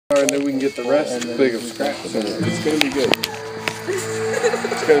And then we can get the rest big of scraps in it. It's gonna be good.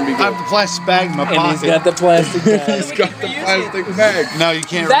 It's gonna be good. I have the plastic bag in my pocket. And he's got the plastic bag. He's got the plastic bag. No, you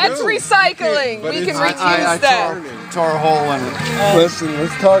can't. That's recycling. We can reuse that. Tore a hole in it. Listen,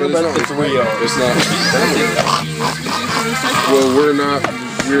 let's talk about the 3 R's. It's not. Well, we're not.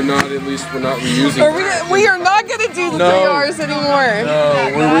 At least we're not reusing. We are not going to do the 3 R's anymore.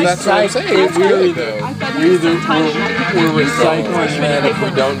 No, we're that's what I'm saying. we're recycling that if we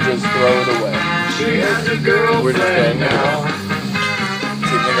don't just throw it away. We're just going now.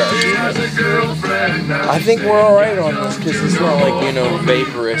 I think we're alright on this because it's not like, you know,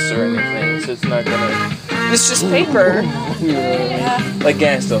 vaporous or anything, so it's not gonna. It's just paper. Like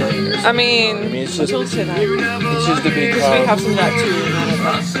gasoline. I mean, It's just a big we pile. have some of that too.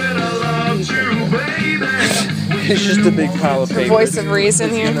 It's just a big pile of paper. Voice of reason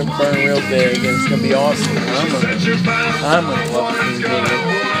It's here. gonna burn real big and it's gonna be awesome. I'm gonna love it.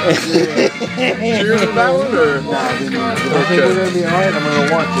 Cheers to that one, or? I think we're gonna be alright. I'm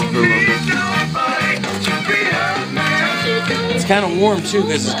gonna watch it for a little bit. It's kind of warm too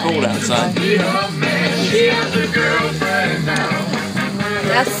because it's cold outside.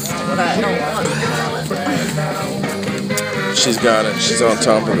 That's what I don't want. She's got it. She's on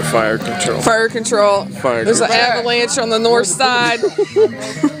top of the fire control. Fire control. There's an avalanche on the north side.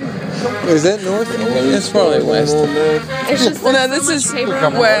 Is that north? It's probably west. Well, no, this is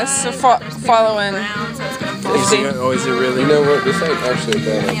west. So following. Is it really? You know what? This ain't actually a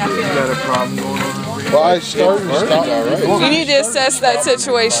bad idea. You got a problem going on? Well, I started to stop. You need to assess that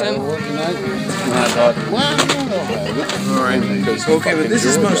situation. Alright. Okay, but this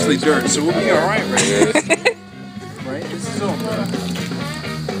is mostly dirt, so we'll be alright right here. Right? This is all dirt.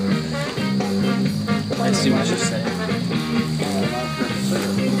 I see what you're saying.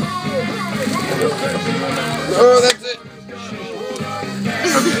 Oh, that's it.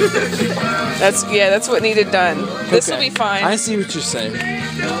 That's what needed done. This will be fine. I see what you're saying.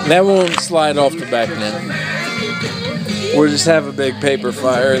 That won't slide off the back now. We'll just have a big paper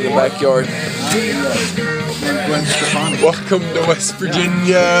fire in the backyard. Welcome to West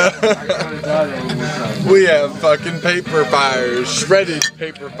Virginia. We have fucking paper fires, shredded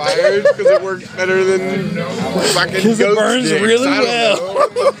paper fires, because it works better than fucking goat it burns sticks. really I don't well. know.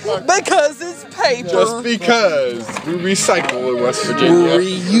 What the fuck? Because it's paper. Just because we recycle in West Virginia. We're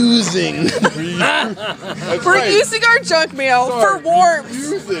reusing. That's We're right. using our junk mail for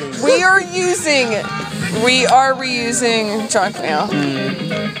warmth. We are reusing junk mail.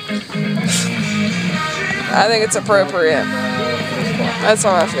 I think it's appropriate. That's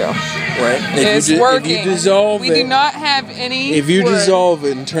how I feel. Right? It's working. If you dissolve we do not have any. If you wood. dissolve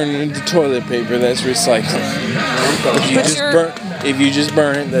it and turn it into toilet paper, that's recycling. If you just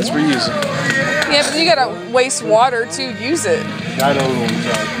burn it, that's reusing. Yeah, but you gotta waste water to use it.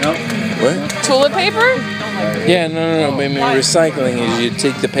 What? Toilet paper? Yeah, no. But I mean, recycling is you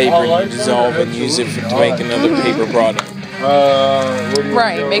take the paper and you dissolve and use it to make another paper product.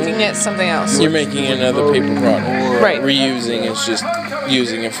 Right, making it something else. You're making another paper product. Right. Reusing is just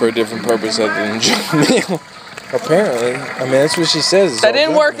using it for a different purpose other than junk mail. Apparently. I mean, that's what she says. That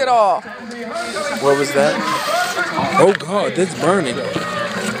didn't work at all. What was that? Oh, God, that's burning.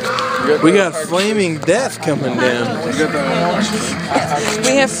 We got flaming death coming down.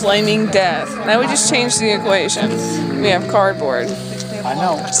 We have flaming death. Now we just changed the equation. We have cardboard. I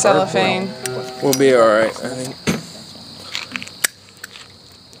know. Cellophane. We'll be alright, I think.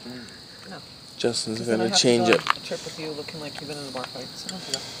 Justin's gonna change up. Trip with you looking like you've been in a bar fight. So don't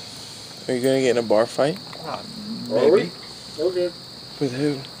do that. Are you gonna get in a bar fight? Maybe. Okay. With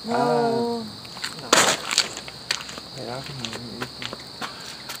who? Oh.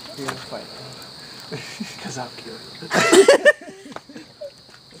 Because I'll kill you.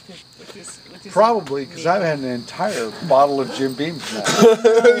 Probably, because I've had an entire bottle of Jim Beam's now.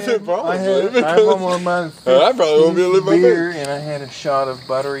 I have on my I probably won't be able to live like beer, and I had a shot of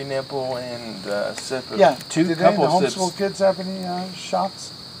buttery nipple and a sip of Did any of the couple sips. homeschool kids have any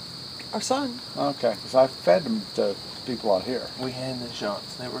shots? Our son. Okay, because I fed them to people out here. We had the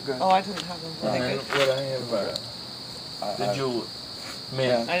shots; they were good. Oh, I didn't have them. Were they good? What I have? The julep.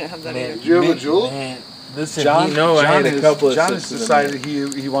 Man, I didn't have that either. Did you have a julep? Man, listen, John, I had a couple of John has sips of decided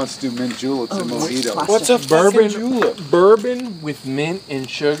he wants to do mint juleps and mojitos. What's a bourbon julep? Bourbon with mint and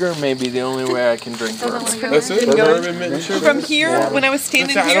sugar may be the only way I can drink bourbon. That's it? Bourbon, mint, and sugar? From here, when I was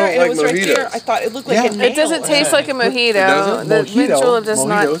standing I here don't and like it was right there, mojitos. I thought it looked like a nail. It doesn't taste like a mojito. doesn't? The mint julep does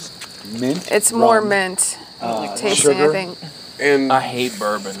not. Mint. It's more rum, mint tasting, sugar. I think. And, I hate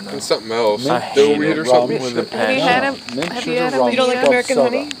bourbon. Though. and something else. I hate Weed it or something. with a Have you passion. had them? Mint Have sugar you had rum. them? You don't like Club American soda.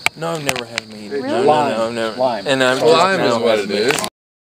 honey? No, I've never had meat. Really? No, Lime. I've never. Lime. And I'm just Lime is now what having it is.